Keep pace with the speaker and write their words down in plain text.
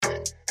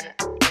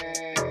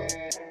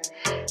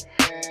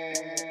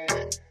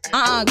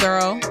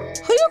Girl.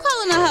 Who you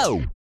calling a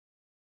hoe?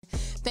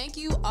 Thank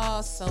you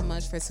all so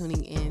much for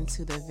tuning in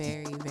to the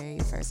very, very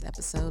first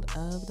episode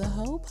of the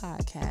Ho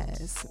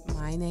podcast.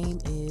 My name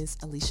is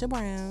Alicia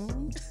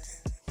Brown.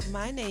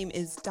 My name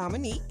is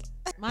Dominique.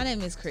 My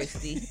name is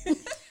Christy.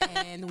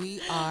 And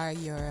we are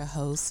your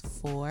hosts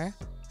for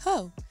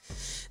Ho.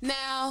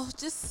 Now,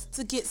 just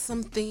to get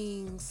some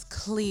things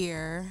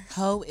clear,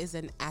 Ho is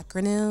an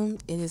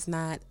acronym. It is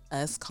not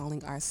us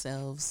calling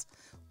ourselves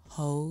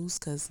hoes,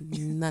 because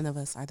none of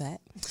us are that.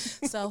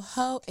 So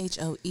Ho,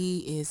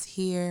 H-O-E, is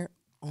here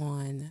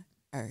on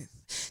Earth.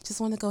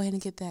 Just want to go ahead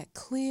and get that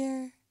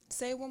clear.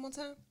 Say it one more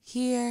time.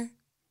 Here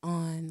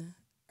on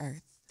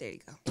Earth. There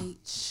you go.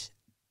 H-O-E.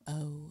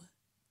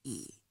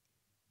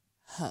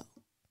 Ho.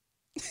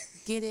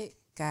 Get it?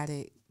 Got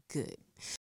it? Good.